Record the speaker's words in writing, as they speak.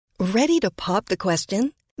Ready to pop the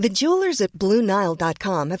question? The jewelers at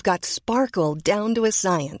BlueNile.com have got sparkle down to a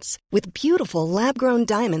science with beautiful lab-grown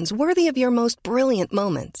diamonds worthy of your most brilliant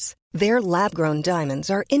moments. Their lab-grown diamonds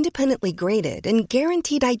are independently graded and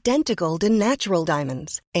guaranteed identical to natural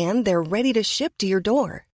diamonds, and they're ready to ship to your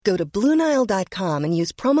door. Go to BlueNile.com and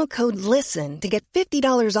use promo code LISTEN to get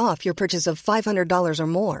 $50 off your purchase of $500 or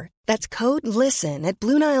more. That's code LISTEN at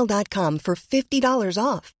BlueNile.com for $50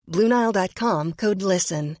 off. BlueNile.com, code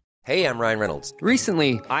LISTEN. Hey, I'm Ryan Reynolds.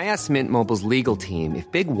 Recently, I asked Mint Mobile's legal team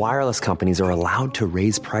if big wireless companies are allowed to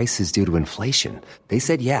raise prices due to inflation. They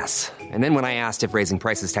said yes. And then when I asked if raising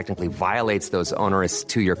prices technically violates those onerous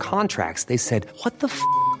two-year contracts, they said, "What the f***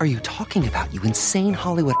 are you talking about, you insane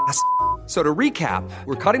Hollywood ass f- So to recap,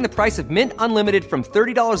 we're cutting the price of Mint Unlimited from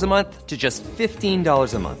 $30 a month to just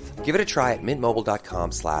 $15 a month. Give it a try at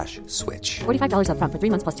mintmobile.com/switch. $45 up front for 3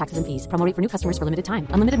 months plus taxes and fees. Promo rate for new customers for limited time.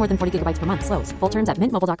 Unlimited more than 40 gigabytes per month. Slows full terms at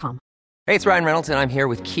mintmobile.com. Hey, it's Ryan Reynolds, and I'm here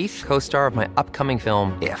with Keith, co-star of my upcoming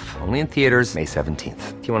film, If, only in theaters May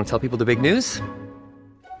 17th. Do you want to tell people the big news?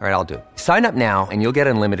 All right, I'll do it. Sign up now and you'll get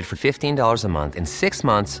unlimited for $15 a month and 6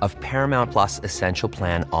 months of Paramount Plus Essential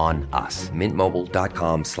Plan on us.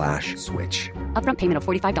 mintmobile.com/switch. Upfront payment of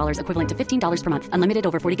 $45 equivalent to $15 per month. Unlimited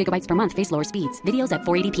over 40 gigabytes per month. Face lower speeds. Videos at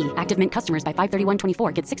 480p. Active Mint customers by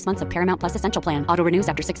 531.24 get 6 months of Paramount Plus Essential Plan. Auto renews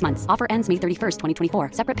after 6 months. Offer ends May 31st, 2024.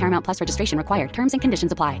 Separate Paramount Plus registration required. Terms and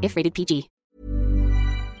conditions apply if rated PG.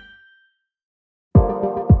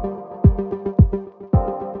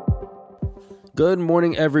 Good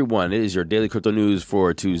morning, everyone. It is your daily crypto news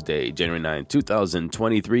for Tuesday, January 9,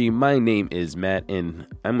 2023. My name is Matt, and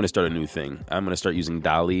I'm going to start a new thing. I'm going to start using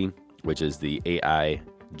DALL-E, which is the AI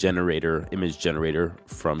generator, image generator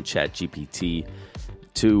from ChatGPT,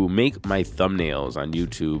 to make my thumbnails on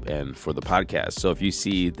YouTube and for the podcast. So if you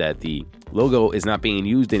see that the logo is not being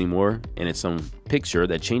used anymore and it's some picture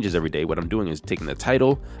that changes every day, what I'm doing is taking the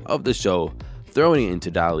title of the show, throwing it into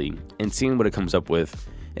DALL-E, and seeing what it comes up with.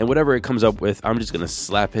 And whatever it comes up with, I'm just going to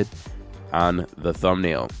slap it on the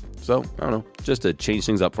thumbnail. So, I don't know, just to change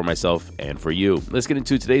things up for myself and for you. Let's get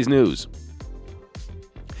into today's news.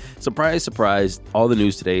 Surprise, surprise, all the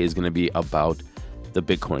news today is going to be about the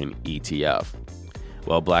Bitcoin ETF.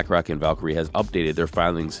 Well, BlackRock and Valkyrie has updated their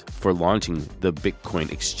filings for launching the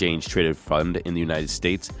Bitcoin exchange traded fund in the United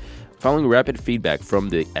States, following rapid feedback from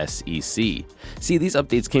the SEC. See, these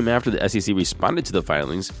updates came after the SEC responded to the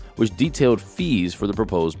filings, which detailed fees for the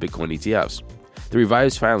proposed Bitcoin ETFs. The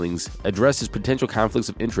revised filings addresses potential conflicts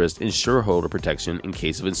of interest and shareholder protection in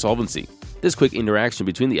case of insolvency. This quick interaction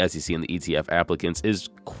between the SEC and the ETF applicants is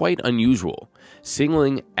quite unusual,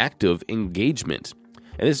 signaling active engagement.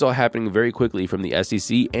 And this is all happening very quickly from the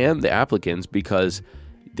SEC and the applicants because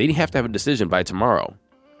they have to have a decision by tomorrow,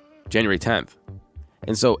 January 10th.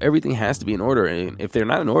 And so everything has to be in order. And if they're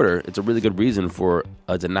not in order, it's a really good reason for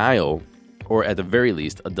a denial, or at the very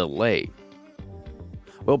least, a delay.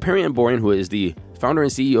 Well, Perry-Ann Boring, who is the founder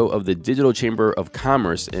and CEO of the Digital Chamber of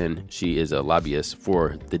Commerce, and she is a lobbyist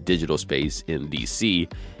for the digital space in DC,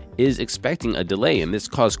 is expecting a delay. And this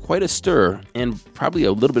caused quite a stir and probably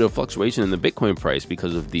a little bit of fluctuation in the Bitcoin price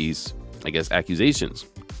because of these, accusations.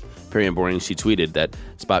 Perry-Ann Boring, she tweeted that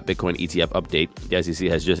spot Bitcoin ETF update. The SEC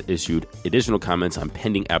has just issued additional comments on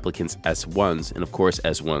pending applicants' S1s. And of course,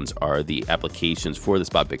 S1s are the applications for the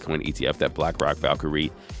spot Bitcoin ETF that BlackRock, Valkyrie,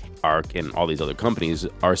 ARK, and all these other companies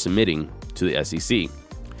are submitting to the SEC.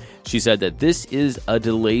 She said that this is a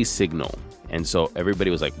delay signal. And so everybody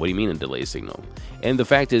was like, what do you mean a delay signal? And the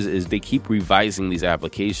fact is they keep revising these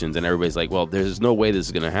applications, and everybody's like, well, there's no way this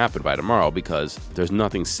is going to happen by tomorrow because there's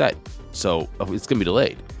nothing set. So it's going to be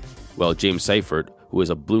delayed. Well, James Seifert, who is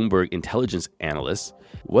a Bloomberg intelligence analyst,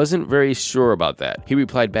 wasn't very sure about that. He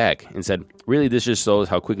replied back and said, really, this just shows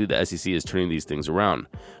how quickly the SEC is turning these things around.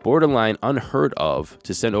 Borderline unheard of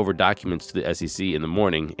to send over documents to the SEC in the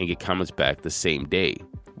morning and get comments back the same day.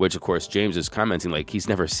 Which, of course, James is commenting like he's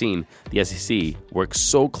never seen the SEC work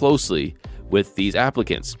so closely with these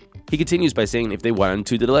applicants. He continues by saying if they wanted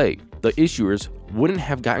to delay, the issuers wouldn't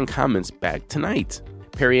have gotten comments back tonight.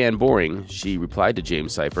 Perry-Ann Boring, she replied to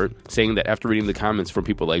James Seifert, saying that after reading the comments from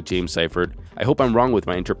people like James Seifert, I hope I'm wrong with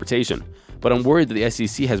my interpretation, but I'm worried that the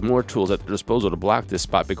SEC has more tools at their disposal to block this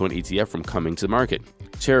spot Bitcoin ETF from coming to the market.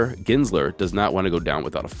 Chair Gensler does not want to go down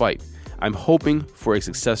without a fight. I'm hoping for a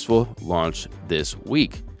successful launch this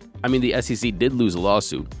week. I mean, the SEC did lose a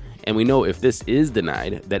lawsuit, and we know if this is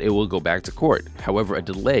denied that it will go back to court. However, a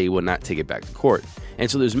delay will not take it back to court.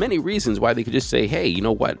 And so there's many reasons why they could just say, hey, you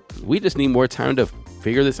know what? We just need more time to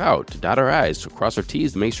figure this out, to dot our I's, to cross our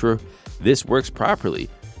T's, to make sure this works properly.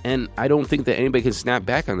 and I don't think that anybody can snap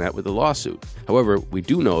back on that with a lawsuit. However, we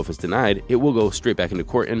do know if it's denied, it will go straight back into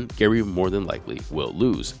court, and Gary more than likely will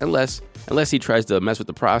lose, unless he tries to mess with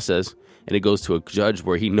the process and it goes to a judge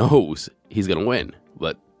where he knows he's going to win,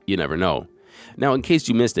 but you never know. Now, in case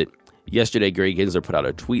you missed it, yesterday Gary Gensler put out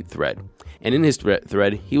a tweet thread, and in his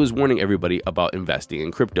thread, he was warning everybody about investing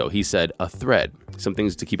in crypto. He said, a thread, some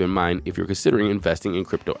things to keep in mind if you're considering investing in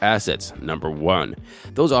crypto assets. Number 1,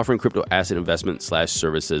 those offering crypto asset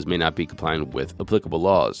investment/services may not be compliant with applicable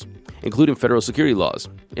laws, including federal security laws.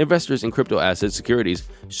 Investors in crypto asset securities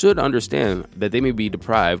should understand that they may be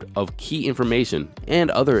deprived of key information and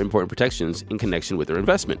other important protections in connection with their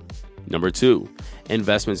investment. Number 2,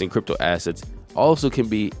 investments in crypto assets also can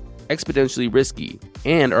be exponentially risky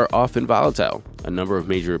and are often volatile. A number of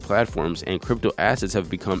major platforms and crypto assets have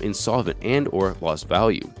become insolvent and or lost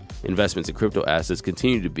value. Investments in crypto assets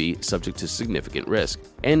continue to be subject to significant risk.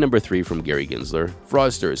 And number 3 from Gary Gensler,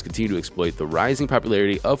 fraudsters continue to exploit the rising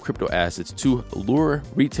popularity of crypto assets to lure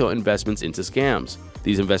retail investments into scams.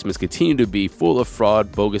 These investments continue to be full of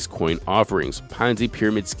fraud, bogus coin offerings, Ponzi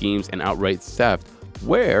pyramid schemes, and outright theft,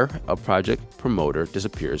 where a project promoter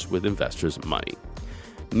disappears with investors' money.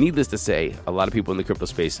 Needless to say, a lot of people in the crypto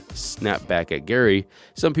space snap back at Gary.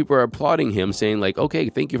 Some people are applauding him, saying like, okay,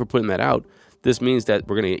 thank you for putting that out. This means that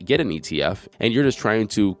we're going to get an ETF, and you're just trying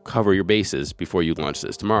to cover your bases before you launch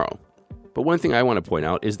this tomorrow. But one thing I want to point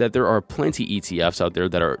out is that there are plenty ETFs out there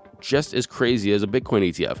that are just as crazy as a Bitcoin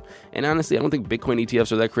ETF. And honestly, I don't think Bitcoin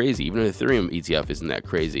ETFs are that crazy. Even an Ethereum ETF isn't that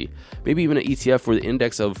crazy. Maybe even an ETF for the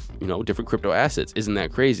index of, different crypto assets isn't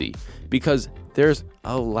that crazy, because there's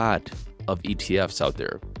a lot of ETFs out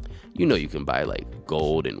there. You can buy like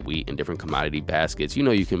gold and wheat and different commodity baskets.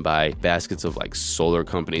 You can buy baskets of like solar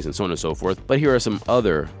companies and so on and so forth. But here are some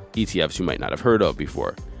other ETFs you might not have heard of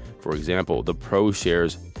before. For example, the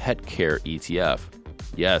ProShares Pet Care ETF.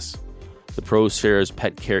 Yes, the ProShares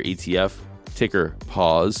Pet Care ETF, ticker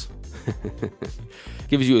PAWS,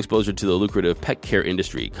 gives you exposure to the lucrative pet care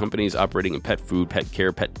industry. Companies operating in pet food, pet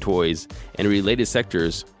care, pet toys, and related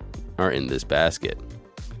sectors are in this basket.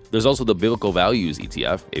 There's also the Biblical Values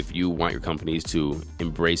ETF. If you want your companies to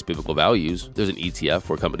embrace biblical values, there's an ETF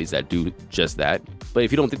for companies that do just that. But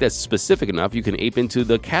if you don't think that's specific enough, you can ape into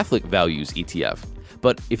the Catholic Values ETF.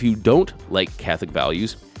 But if you don't like Catholic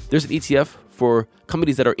values, there's an ETF for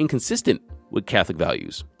companies that are inconsistent with Catholic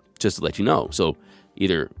values, just to let you know. So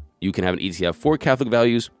either you can have an ETF for Catholic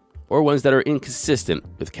values or ones that are inconsistent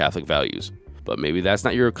with Catholic values. But maybe that's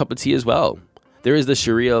not your cup of tea as well. There is the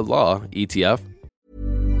Sharia Law ETF.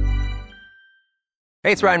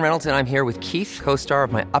 Hey, it's Ryan Reynolds, and I'm here with Keith, co-star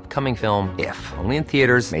of my upcoming film, If, only in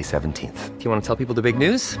theaters May 17th. Do you want to tell people the big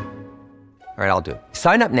news? All right, I'll do it.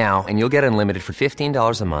 Sign up now and you'll get unlimited for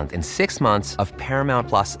 $15 a month and 6 months of Paramount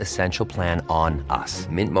Plus Essential Plan on us.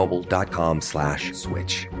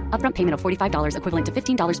 MintMobile.com/switch. Upfront payment of $45 equivalent to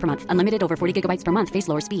 $15 per month. Unlimited over 40 gigabytes per month. Face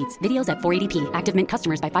lower speeds. Videos at 480p. Active Mint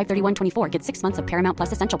customers by 531.24 get 6 months of Paramount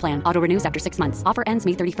Plus Essential Plan. Auto renews after 6 months. Offer ends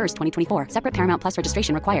May 31st, 2024. Separate Paramount Plus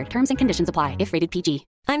registration required. Terms and conditions apply if rated PG.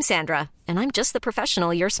 I'm Sandra, and I'm just the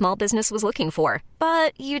professional your small business was looking for.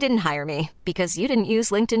 But you didn't hire me because you didn't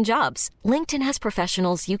use LinkedIn Jobs. LinkedIn has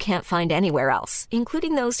professionals you can't find anywhere else,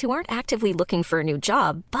 including those who aren't actively looking for a new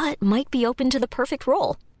job, but might be open to the perfect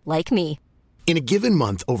role, like me. In a given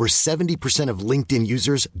month, over 70% of LinkedIn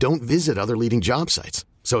users don't visit other leading job sites.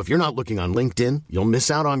 So if you're not looking on LinkedIn, you'll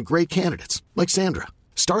miss out on great candidates like Sandra.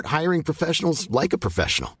 Start hiring professionals like a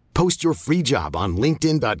professional. Post your free job on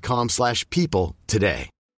linkedin.com/people today.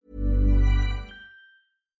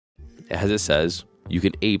 As it says, you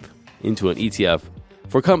can ape into an ETF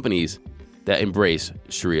for companies that embrace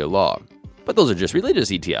Sharia law. But those are just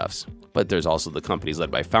religious ETFs. But there's also the companies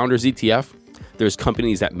led by founders ETF. There's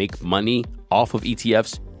companies that make money off of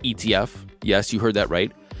ETFs. ETF. Yes, you heard that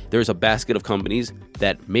right. There's a basket of companies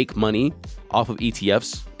that make money off of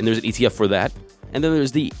ETFs, and there's an ETF for that. And then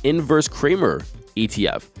there's the Inverse Cramer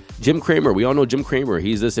ETF. Jim Cramer, we all know Jim Cramer.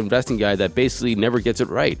 He's this investing guy that basically never gets it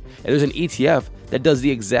right. And there's an ETF that does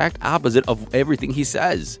the exact opposite of everything he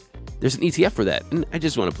says. There's an ETF for that. And I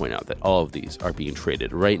just want to point out that all of these are being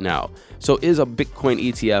traded right now. So is a Bitcoin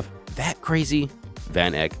ETF that crazy?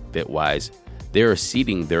 Van Eck, Bitwise, they're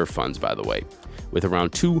seeding their funds, by the way, with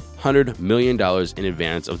around $200 million in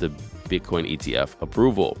advance of the Bitcoin ETF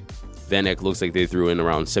approval. Van Eck looks like they threw in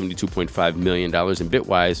around $72.5 million in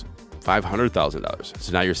Bitwise, $500,000.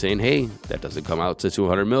 So now you're saying, hey, that doesn't come out to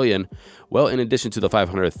 $200 million. Well, in addition to the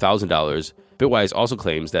 $500,000, Bitwise also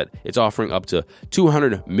claims that it's offering up to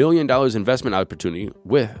 $200 million investment opportunity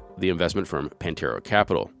with the investment firm Pantera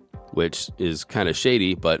Capital, which is kind of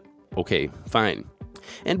shady, but okay, fine.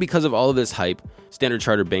 And because of all of this hype, Standard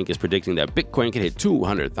Chartered Bank is predicting that Bitcoin can hit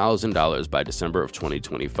 $200,000 by December of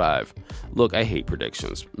 2025. Look, I hate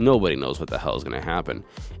predictions. Nobody knows what the hell is going to happen.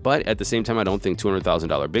 But at the same time, I don't think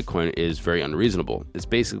 $200,000 Bitcoin is very unreasonable. It's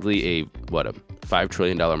basically a $5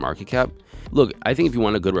 trillion market cap? Look, I think if you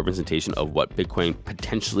want a good representation of what Bitcoin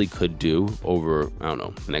potentially could do over,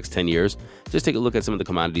 the next 10 years, just take a look at some of the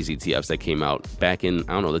commodities ETFs that came out back in, the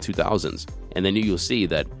 2000s. And then you'll see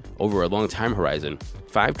that over a long time horizon,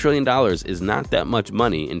 $5 trillion is not that much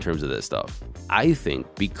money in terms of this stuff. I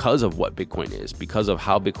think because of what Bitcoin is, because of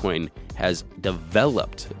how Bitcoin has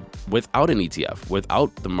developed without an ETF,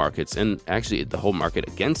 without the markets, and actually the whole market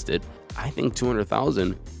against it, I think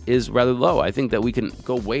 200,000 is rather low. I think that we can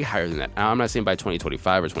go way higher than that. Now, I'm not saying by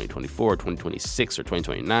 2025 or 2024 or 2026 or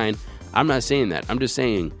 2029. I'm not saying that. I'm just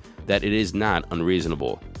saying that it is not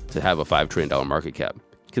unreasonable to have a $5 trillion market cap,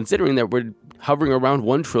 considering that we're hovering around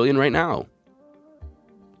 $1 trillion right now.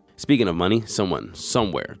 Speaking of money, someone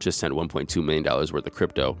somewhere just sent $1.2 million worth of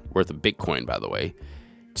crypto, worth of Bitcoin, by the way,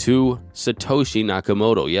 to Satoshi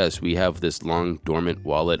Nakamoto. Yes, we have this long dormant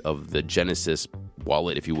wallet of the Genesis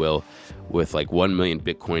wallet, if you will, with like 1 million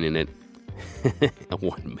Bitcoin in it.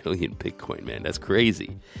 1 million Bitcoin, man, that's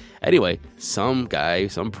crazy. Anyway, some guy,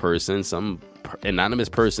 some person, some anonymous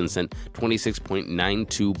person sent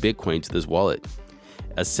 26.92 Bitcoin to this wallet,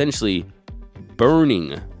 essentially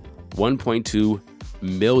burning $1.2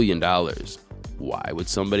 million. Why would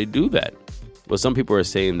somebody do that? Well, some people are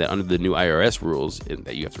saying that under the new IRS rules,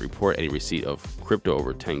 that you have to report any receipt of crypto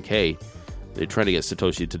over 10K, they're trying to get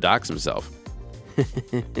Satoshi to dox himself.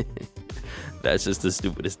 That's just the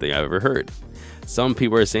stupidest thing I've ever heard. Some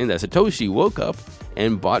people are saying that Satoshi woke up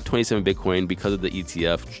and bought 27 Bitcoin because of the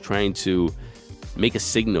ETF, trying to make a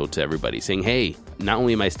signal to everybody saying, hey, not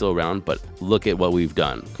only am I still around, but look at what we've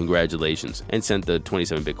done. Congratulations. And sent the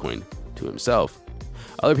 27 Bitcoin to himself.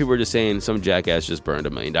 Other people are just saying some jackass just burned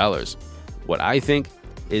 $1 million. What I think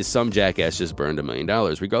is some jackass just burned $1 million.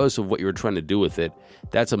 Regardless of what you were trying to do with it,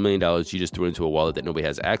 that's $1 million you just threw into a wallet that nobody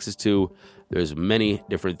has access to. There's many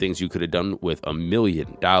different things you could have done with $1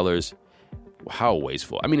 million. How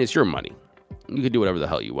wasteful. I mean, it's your money. You can do whatever the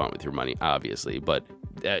hell you want with your money, obviously, but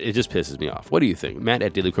it just pisses me off. What do you think? Matt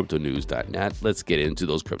at dailycryptonews.net. Let's get into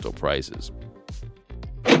those crypto prices.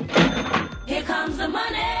 Here comes the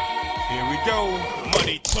money. Here we go.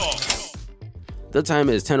 Money talk. The time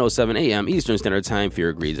is 10:07 a.m. Eastern Standard Time. Fear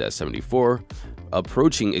agrees at 74.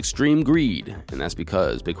 Approaching extreme greed, and that's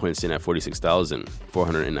because Bitcoin is sitting at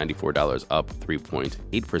 $46,494, up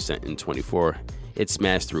 3.8% in 24. It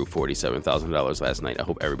smashed through $47,000 last night. I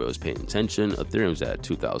hope everybody was paying attention. Ethereum's at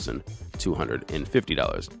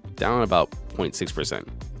 $2,250, down about 0.6%.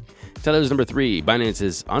 Tether's number 3. Binance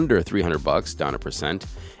is under $300, down 1%.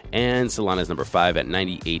 And Solana's number 5 at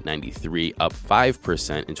 $98.93, up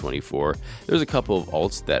 5% in 24. There's a couple of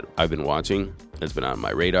alts that I've been watching that's been on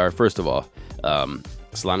my radar. First of all,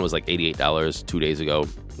 Solana was like $88 2 days ago.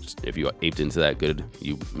 If you aped into that, good.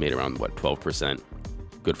 You made around, 12%.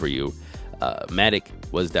 Good for you. Matic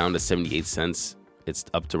was down to 78 cents. It's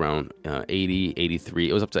up to around 80, 83.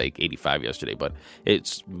 It was up to like 85 yesterday, but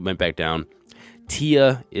it went back down.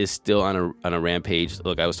 TIA is still on a rampage.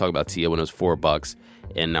 Look, I was talking about TIA when it was $4,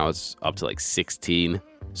 and now it's up to like 16.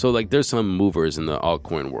 So like there's some movers in the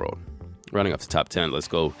altcoin world. Running off the top 10, let's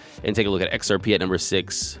go and take a look at XRP at number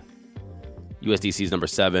 6. USDC is number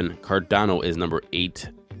 7. Cardano is number 8.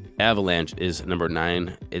 Avalanche is number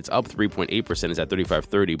 9. It's up 3.8%. It's at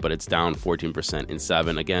 35.30, but it's down 14% in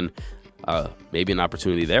 7. Again, maybe an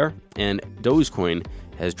opportunity there. And Dogecoin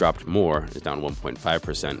has dropped more. It's down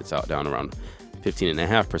 1.5%. It's down around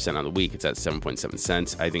 15.5% on the week. It's at 7.7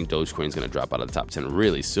 cents. I think Dogecoin is going to drop out of the top 10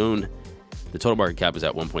 really soon. The total market cap is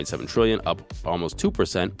at 1.7 trillion, up almost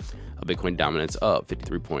 2%. A Bitcoin dominance of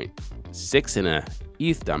 53.6 and a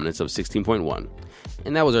ETH dominance of 16.1.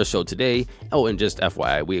 And that was our show today. Oh, and just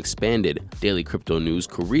FYI, we expanded Daily Crypto News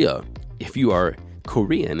Korea. If you are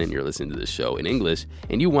Korean and you're listening to this show in English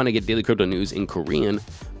and you want to get Daily Crypto News in Korean,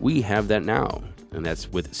 we have that now. And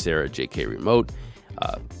that's with Sarah JK Remote.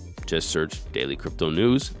 Just search Daily Crypto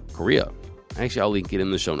News Korea. Actually, I'll link it in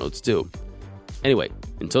the show notes too. Anyway,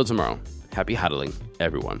 until tomorrow, happy hodling,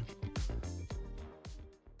 everyone.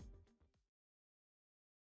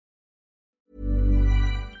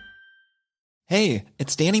 Hey,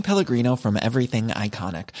 it's Danny Pellegrino from Everything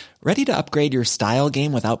Iconic. Ready to upgrade your style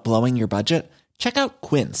game without blowing your budget? Check out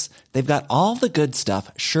Quince. They've got all the good stuff,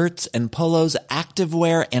 shirts and polos,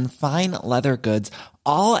 activewear, and fine leather goods,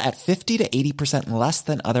 all at 50 to 80% less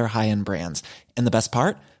than other high-end brands. And the best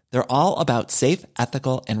part? They're all about safe,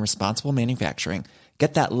 ethical, and responsible manufacturing.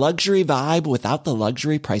 Get that luxury vibe without the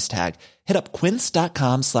luxury price tag. Hit up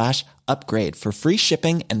quince.com/upgrade for free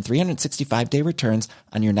shipping and 365-day returns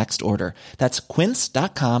on your next order. That's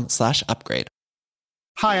quince.com/upgrade.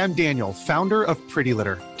 Hi, I'm Daniel, founder of Pretty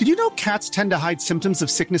Litter. Did you know cats tend to hide symptoms of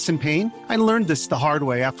sickness and pain? I learned this the hard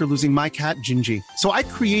way after losing my cat, Gingy. So I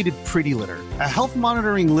created Pretty Litter, a health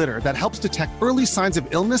monitoring litter that helps detect early signs of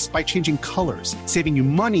illness by changing colors, saving you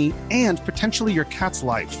money and potentially your cat's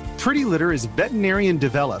life. Pretty Litter is veterinarian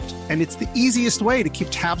developed, and it's the easiest way to keep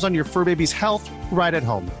tabs on your fur baby's health right at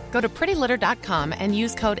home. Go to prettylitter.com and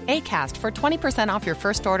use code ACAST for 20% off your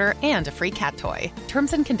first order and a free cat toy.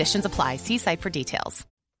 Terms and conditions apply. See site for details.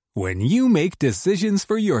 When you make decisions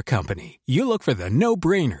for your company, you look for the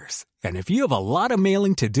no-brainers. And if you have a lot of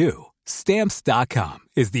mailing to do, Stamps.com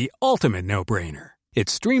is the ultimate no-brainer. It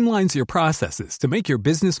streamlines your processes to make your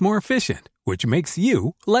business more efficient, which makes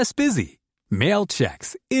you less busy. Mail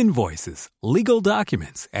checks, invoices, legal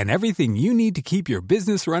documents, and everything you need to keep your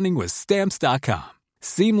business running with Stamps.com.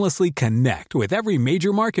 Seamlessly connect with every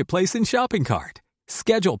major marketplace and shopping cart.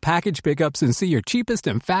 Schedule package pickups and see your cheapest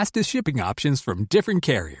and fastest shipping options from different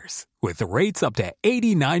carriers, with rates up to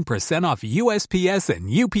 89% off USPS and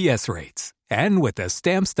UPS rates. And with the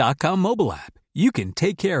Stamps.com mobile app, you can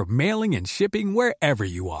take care of mailing and shipping wherever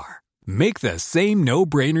you are. Make the same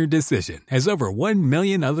no-brainer decision as over 1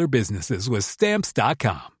 million other businesses with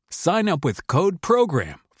Stamps.com. Sign up with code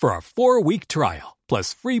PROGRAM for a 4-week trial,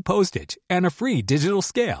 plus free postage and a free digital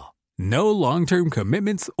scale. No long-term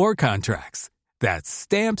commitments or contracts. That's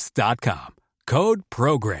Stamps.com. Code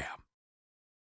PROGRAM.